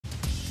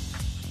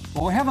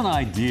Well, we have an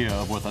idea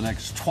of what the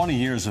next 20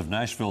 years of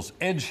Nashville's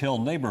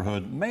Edgehill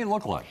neighborhood may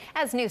look like.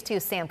 As News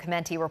 2's Sam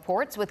Clementi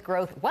reports, with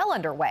growth well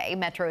underway,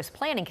 Metro's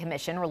Planning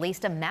Commission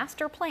released a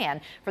master plan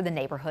for the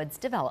neighborhood's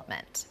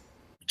development.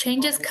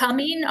 Change is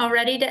coming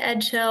already to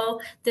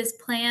Edgehill. This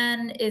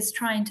plan is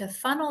trying to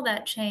funnel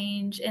that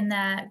change and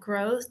that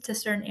growth to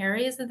certain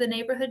areas of the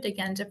neighborhood,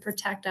 again, to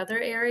protect other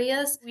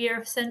areas. We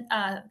are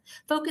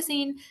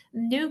focusing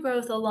new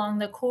growth along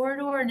the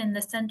corridor and in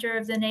the center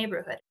of the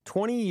neighborhood.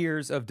 20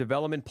 years of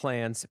development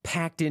plans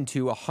packed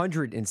into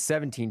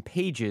 117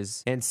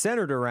 pages and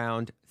centered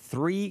around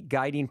 3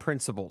 guiding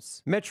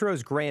principles.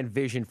 Metro's grand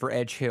vision for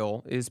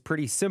Edgehill is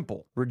pretty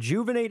simple.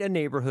 Rejuvenate a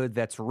neighborhood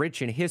that's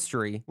rich in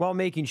history while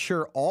making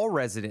sure all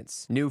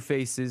residents, new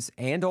faces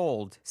and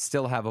old,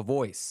 still have a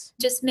voice.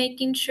 Just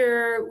making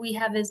sure we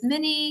have as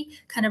many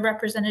kind of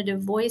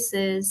representative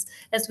voices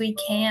as we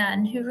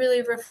can who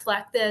really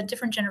reflect the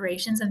different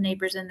generations of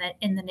neighbors in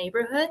the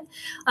neighborhood.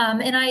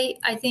 And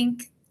I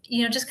think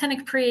just kind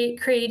of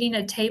creating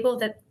a table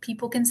that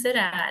people can sit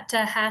at to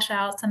hash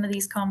out some of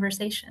these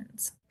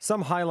conversations.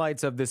 Some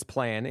highlights of this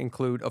plan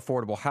include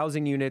affordable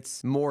housing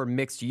units, more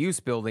mixed-use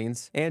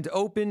buildings, and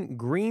open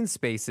green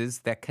spaces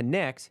that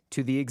connect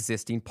to the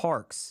existing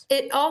parks.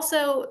 It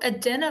also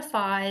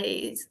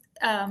identifies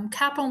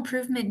capital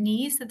improvement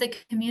needs that the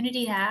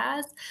community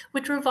has,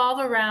 which revolve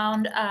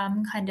around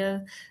kind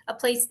of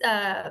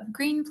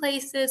green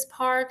places,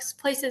 parks,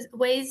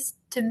 ways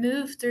to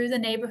move through the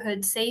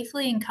neighborhood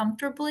safely and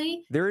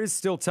comfortably. There is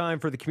still time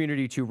for the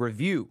community to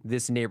review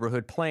this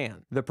neighborhood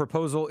plan. The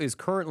proposal is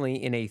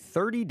currently in a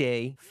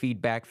 30-day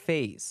feedback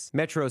phase.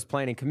 Metro's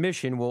Planning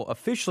Commission will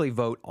officially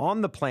vote on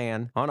the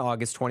plan on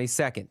August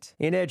 22nd.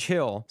 In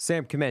Edgehill,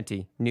 Sam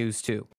Clementi, News 2.